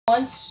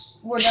Once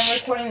we're done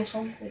recording this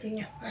one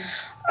video.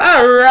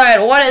 Alright,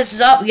 what is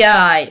up,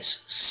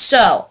 guys?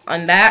 So,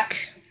 I'm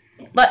back.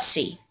 Let's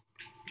see.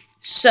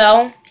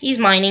 So, he's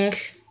mining.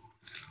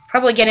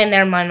 Probably get in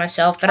there and mine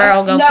myself. Then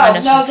I'll go find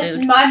us some food. No, this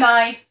is my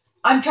mine.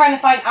 I'm trying to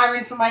find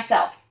iron for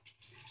myself.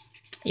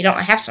 You don't.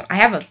 I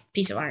have a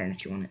piece of iron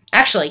if you want it.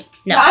 Actually,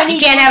 no. No, you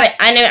can't have it.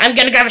 I'm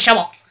gonna grab a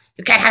shovel.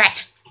 You can't have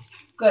it.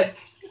 Good.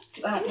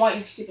 I don't want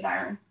your stupid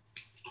iron.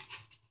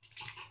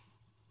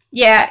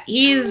 Yeah,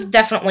 he's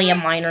definitely a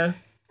miner.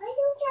 I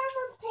don't have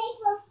a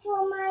paper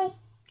for my...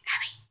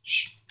 Abby,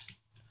 shh.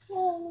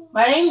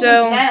 My name's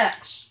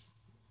Max.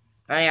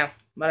 Oh yeah,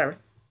 whatever.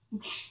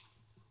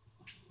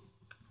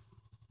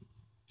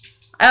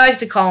 I like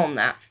to call him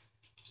that.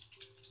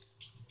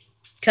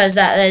 Because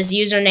his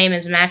username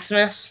is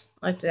Maximus.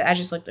 I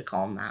just like to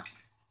call him that.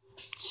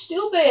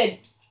 Stupid.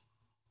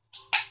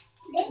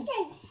 This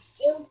is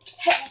stupid.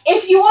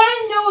 If you want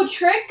to know a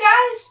trick,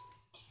 guys,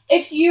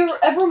 if you're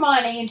ever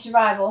mining in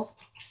survival,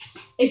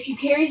 if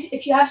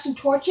you have some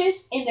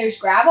torches and there's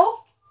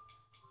gravel,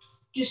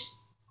 you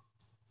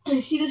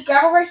see this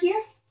gravel right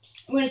here?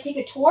 I'm going to take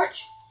a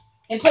torch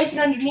and place it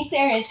underneath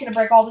there, and it's going to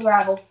break all the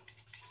gravel.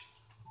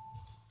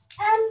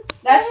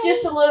 That's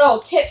just a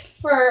little tip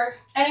for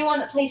anyone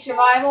that plays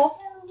survival.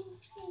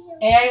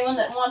 And anyone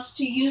that wants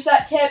to use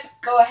that tip,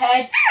 go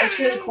ahead. It's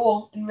really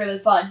cool and really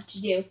fun to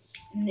do.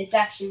 And it's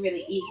actually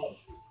really easy.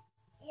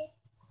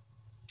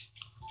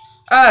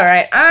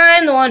 Alright,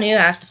 I'm the one who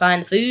has to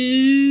find the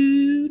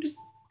food.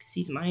 Because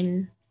he's a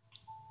miner.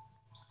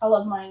 I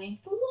love mining.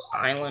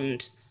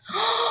 Island.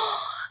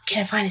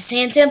 Can I find a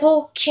sand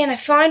temple? Can I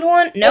find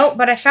one? Nope,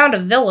 but I found a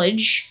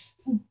village.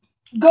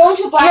 Go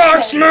into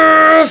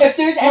blacksmith. If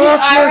there's any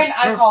iron,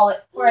 I call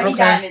it. Or any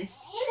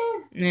diamonds.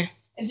 Yeah.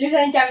 If there's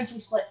any diamonds,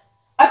 we split.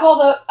 I call.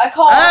 Oh,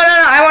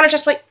 no, I want a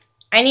chest plate.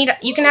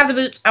 You can have the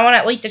boots. I want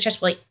at least a chest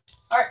plate.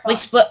 Alright,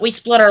 fine. We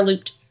split our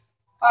loot.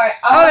 Alright,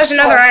 oh, there's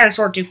another iron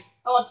sword, too.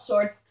 I want the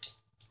sword.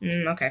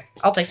 Okay.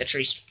 I'll take the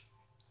trees.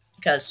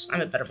 Because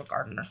I'm a better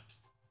gardener.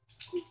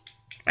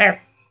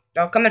 There.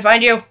 I'll come and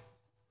find you.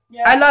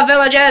 Yeah. I love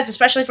villages,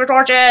 especially for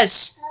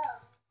torches.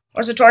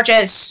 Where's the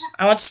torches?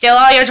 I want to steal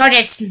all your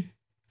torches.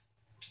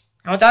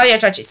 I want all your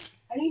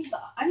torches. I need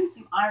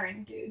some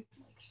iron, dude.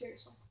 Like,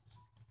 seriously.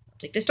 I'll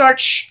take this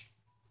torch.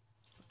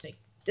 I'll take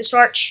this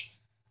torch.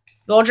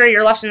 Villager,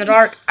 you're left in the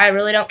dark. I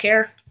really don't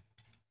care.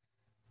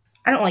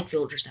 I don't like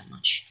villagers that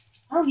much.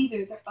 I don't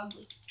either. They're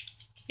ugly.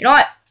 You know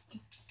what?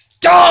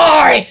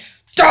 Die!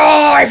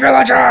 Die,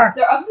 villager!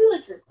 They're ugly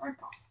like your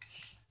grandpa.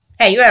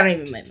 Hey, you haven't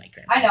even met my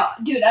grandpa. I know.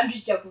 Dude, I'm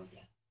just joking with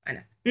you. I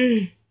know.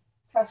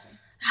 Trust me.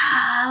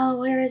 Oh,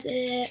 where is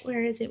it?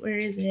 Where is it? Where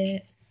is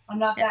it? I'm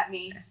not that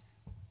mean.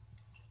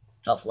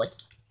 Hopefully.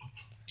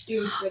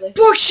 Dude, really.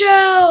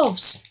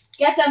 Bookshelves!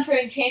 Get them for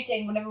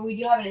enchanting whenever we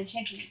do have an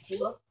enchanting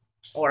table.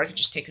 Or I could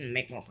just take them and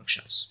make more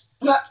bookshelves.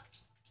 I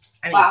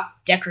mean, wow.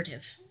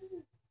 Decorative.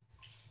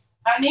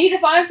 I need to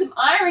find some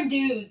iron,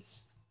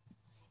 dudes.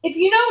 If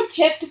you know a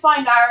tip to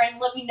find iron,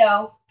 let me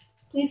know.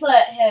 Please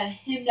let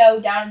him know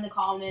down in the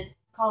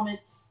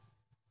comments.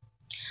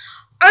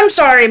 I'm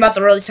sorry about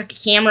the really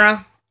sucky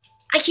camera.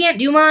 I can't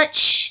do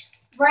much.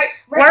 Right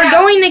we're now,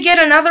 going to get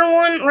another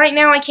one. Right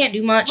now, I can't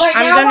do much. Right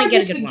I'm now, going to we're get a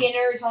just good one.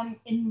 beginners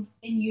in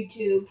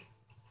YouTube.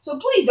 So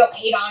please don't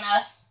hate on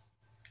us.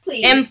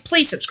 Please. And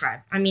please subscribe.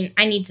 I mean,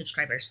 I need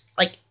subscribers.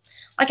 Like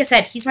I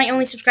said, he's my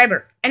only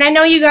subscriber. And I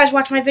know you guys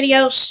watch my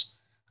videos.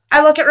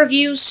 I look at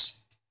reviews.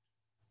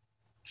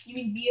 You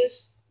mean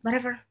views?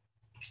 Whatever.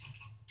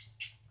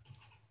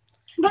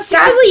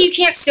 Sadly, you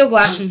can't steal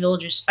glass from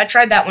villages. I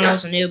tried that when I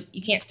was a noob.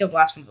 You can't steal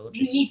glass from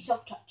villages. You need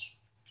self-touch.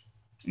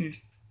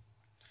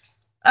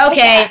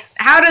 Okay,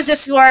 how does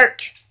this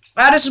work?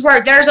 How does this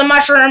work? There's a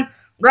mushroom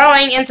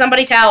growing in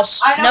somebody's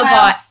house. No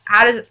pot.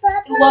 How does it...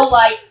 Low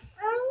light.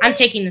 I'm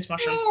taking this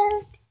mushroom.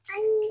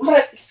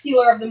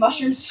 Stealer of the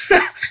mushrooms.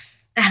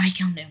 Abby,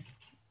 calm down.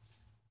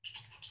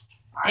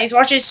 Any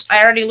torches?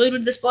 I already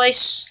looted this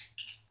place.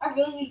 I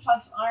really need to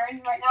find some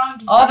iron right now.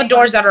 All the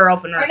doors that are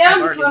open right now,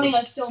 I'm just running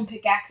on stone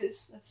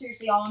pickaxes. That's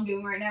seriously all I'm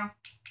doing right now.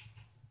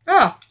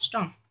 Oh,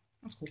 stone.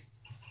 That's cool.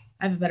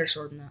 I have a better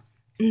sword than that.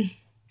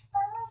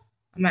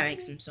 I might make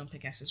some stone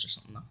pickaxes or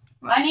something,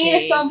 though. I need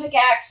a stone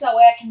pickaxe so that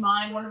way I can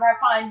mine. Whenever I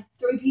find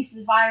 3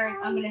 pieces of iron,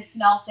 I'm going to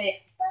smelt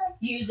it,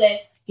 use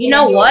it. You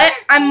know what?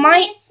 I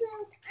might...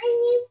 I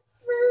need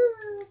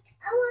food.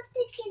 I want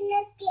chicken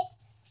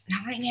nuggets.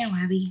 Not right now,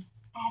 Abby.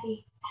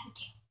 Abby,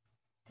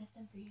 get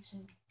them for you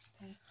soon.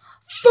 Okay.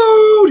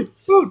 Food!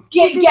 Food!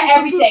 Get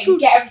everything. Food,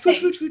 get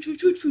everything.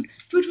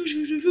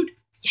 Food.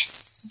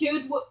 Yes.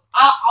 Dude,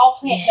 I'll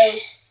plant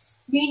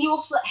those. Me and you will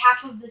split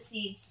half of the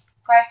seeds.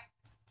 Okay?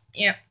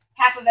 Yeah.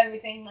 Half of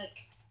everything, like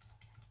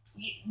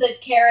the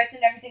carrots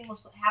and everything. We'll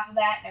split half of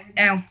that and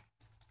everything. Ow.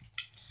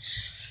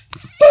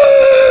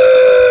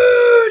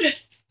 Food!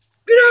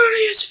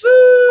 Glorious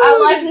food! I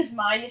like this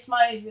mine. This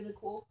mine is really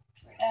cool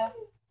right now.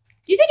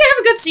 Do you think I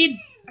have a good seed?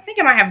 I think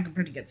I might have a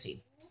pretty good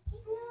seed.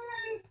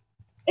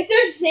 If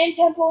there's a sand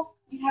temple,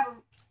 you'd have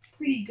a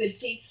pretty good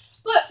seed.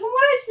 But from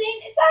what I've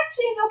seen, it's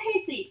actually an okay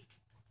seed.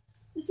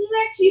 This is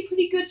actually a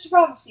pretty good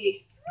survival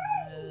seed.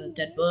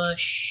 Dead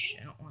bush.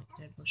 I don't like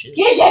dead bushes.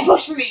 Get a dead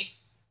bush for me!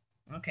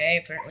 Okay,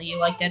 apparently you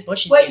like dead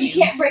bushes. Wait, you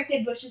can't break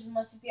dead bushes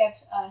unless if you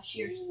have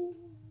shears.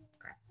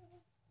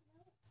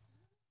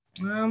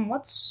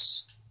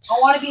 What's... I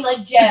want to be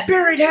like Jeb.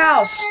 Buried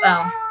house!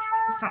 Oh,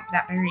 it's not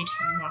that buried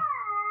anymore.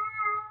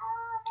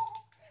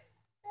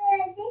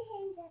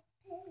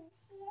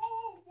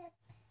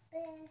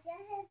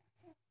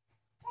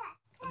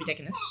 I'll be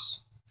taking this.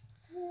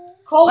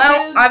 Cold,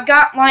 Well, dude. I've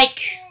got like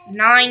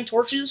 9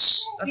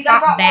 torches. That's Dude, I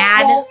not got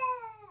bad. one.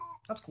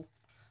 That's cool.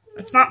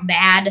 That's not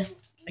bad.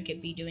 I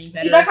could be doing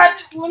better. Dude, I got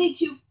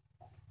 22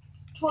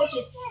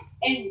 torches,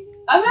 and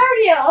I'm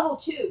already at level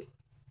 2.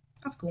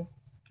 That's cool.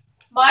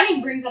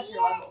 Mining brings up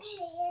your levels.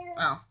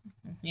 Oh,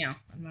 yeah,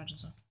 I imagine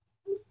so.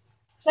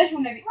 Especially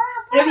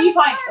whenever you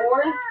find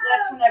ores,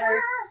 that's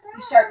whenever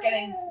you start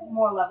getting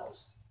more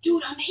levels.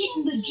 Dude, I'm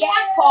hitting the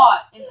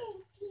jackpot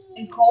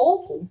in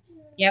coal. Cool.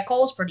 Yeah,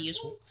 coal is pretty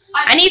useful.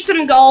 I need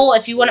some coal,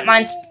 if you wouldn't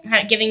mind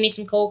giving me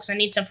some coal, because I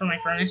need some for my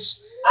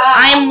furnace.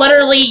 I'm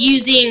literally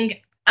using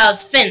a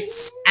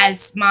fence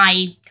as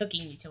my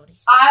cooking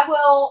utilities. I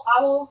will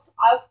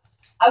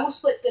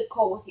split the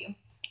coal with you.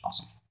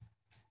 Awesome.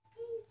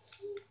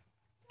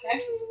 Okay.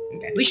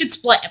 Okay, we should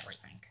split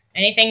everything.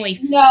 Anything we...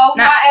 No,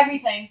 not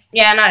everything.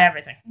 Yeah, not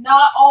everything.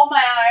 Not all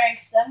my iron,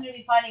 because I'm going to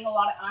be finding a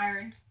lot of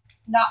iron.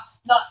 Not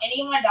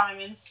any of my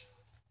diamonds.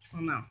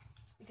 Oh, no.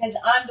 Because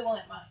I'm the one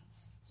that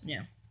mines.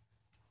 Yeah.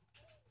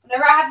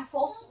 Whenever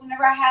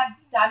I have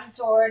diamond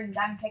sword and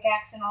diamond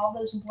pickaxe and all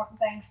those important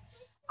things,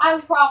 I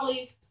would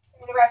probably,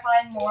 whenever I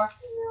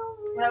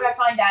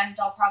find diamonds,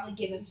 I'll probably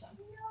give him some.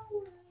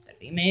 That'd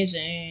be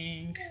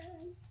amazing.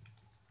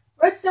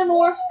 Redstone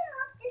ore.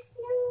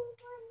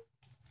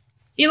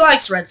 He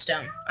likes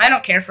redstone. I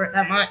don't care for it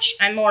that much.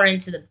 I'm more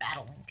into the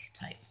battle link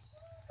type.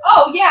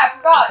 Oh yeah, I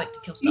forgot. Just like to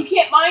kill stuff. You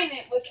can't mine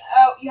it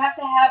without. You have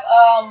to have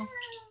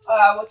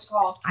what's it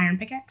called? Iron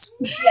pickaxe?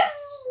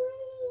 Yes.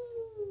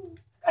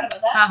 Forgot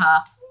about that.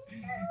 Haha.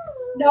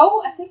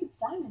 No, I think it's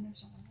diamond or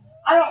something.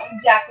 I don't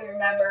exactly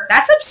remember.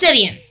 That's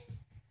obsidian.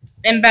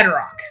 And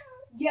bedrock.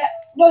 Yeah.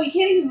 No, you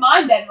can't even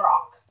mine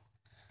bedrock.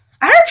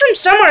 I heard from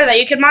somewhere that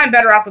you could mine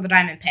bedrock with a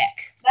diamond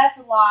pick. That's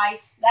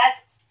lies.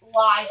 That's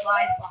lies.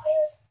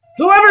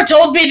 Whoever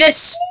told me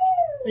this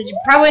is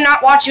probably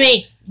not watching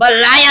me, but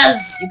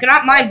liars! You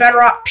cannot mine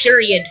bedrock,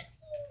 period.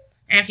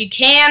 And if you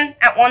can,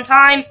 at one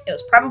time, it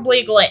was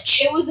probably a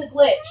glitch. It was a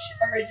glitch,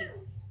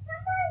 originally.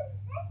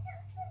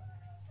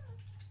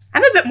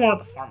 I'm a bit more of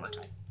the farmer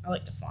type. I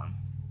like to farm.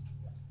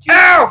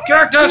 Ow!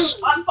 Cactus!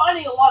 Dude, I'm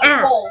finding a lot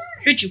of coal.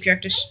 Hate you,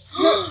 cactus.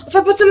 If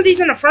I put some of these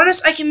in a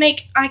furnace, I can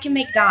make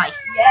dye.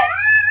 Yes.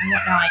 I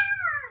want dye.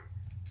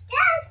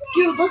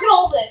 Dude, look at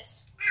all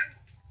this.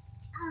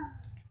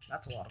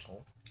 That's a lot of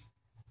coal.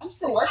 I'm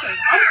still working.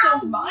 I'm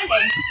still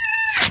mining.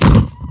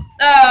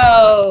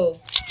 Oh!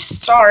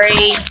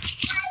 Sorry.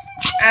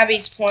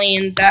 Abby's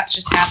playing. That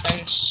just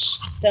happened.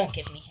 Don't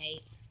give me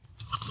hate.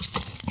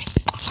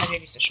 My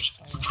baby sister's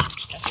playing.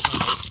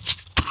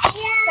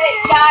 Hey,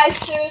 guys,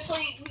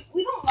 seriously,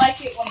 we don't like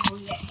it when we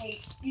get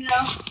hate, you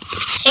know?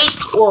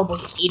 Hate's horrible,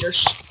 haters.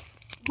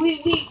 We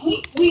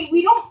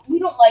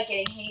don't like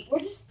getting hate. We're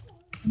just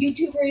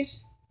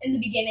YouTubers in the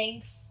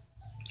beginnings.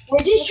 We're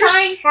just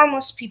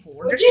harmless people.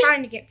 We're just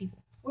trying to get people.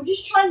 We're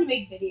just trying to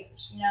make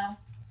videos, you know?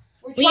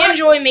 We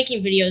enjoy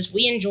making videos.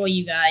 We enjoy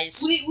you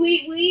guys.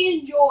 We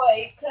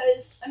enjoy,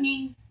 because, I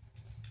mean,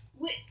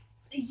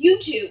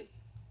 YouTube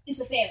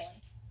is a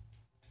family.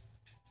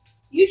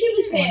 YouTube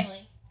is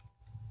family.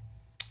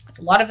 That's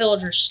a lot of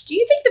villagers. Do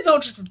you think the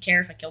villagers would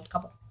care if I killed a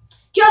couple?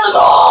 Kill them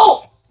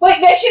all! Wait,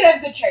 make sure they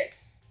have good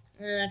traits.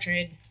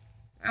 Trade.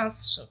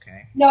 That's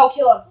okay. No,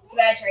 kill them. It's a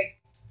bad trait.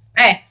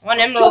 Hey, 1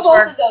 emerald Kill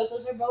for... both of those.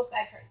 Those are both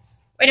bad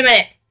traits. Wait a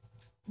minute.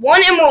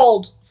 1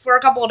 emerald for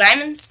a couple of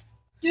diamonds?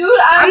 Dude,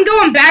 I'm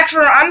going back for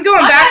my 1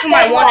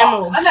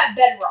 emerald. I'm at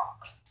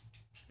bedrock.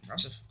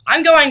 Impressive.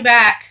 I'm going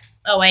back.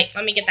 Oh wait,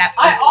 let me get that.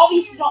 I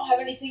obviously don't have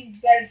anything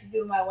better to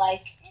do in my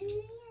life.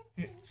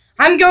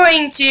 I'm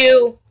going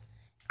to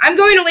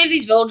leave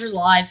these villagers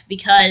alive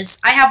because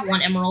I have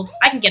 1 emerald.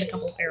 I can get a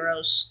couple of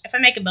arrows. If I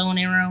make a bow and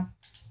arrow,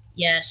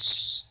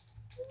 yes.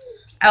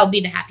 I'll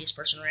be the happiest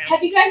person around.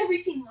 Have you guys ever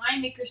seen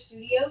Minemaker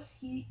Studios?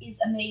 He is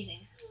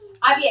amazing.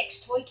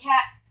 IBX Toy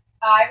Cat.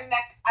 I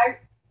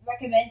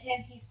recommend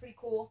him. He's pretty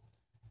cool.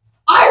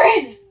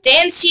 Iron!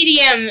 Dan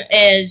TDM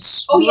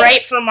is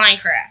great for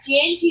Minecraft.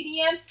 Dan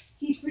TDM,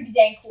 he's pretty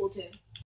dang cool too.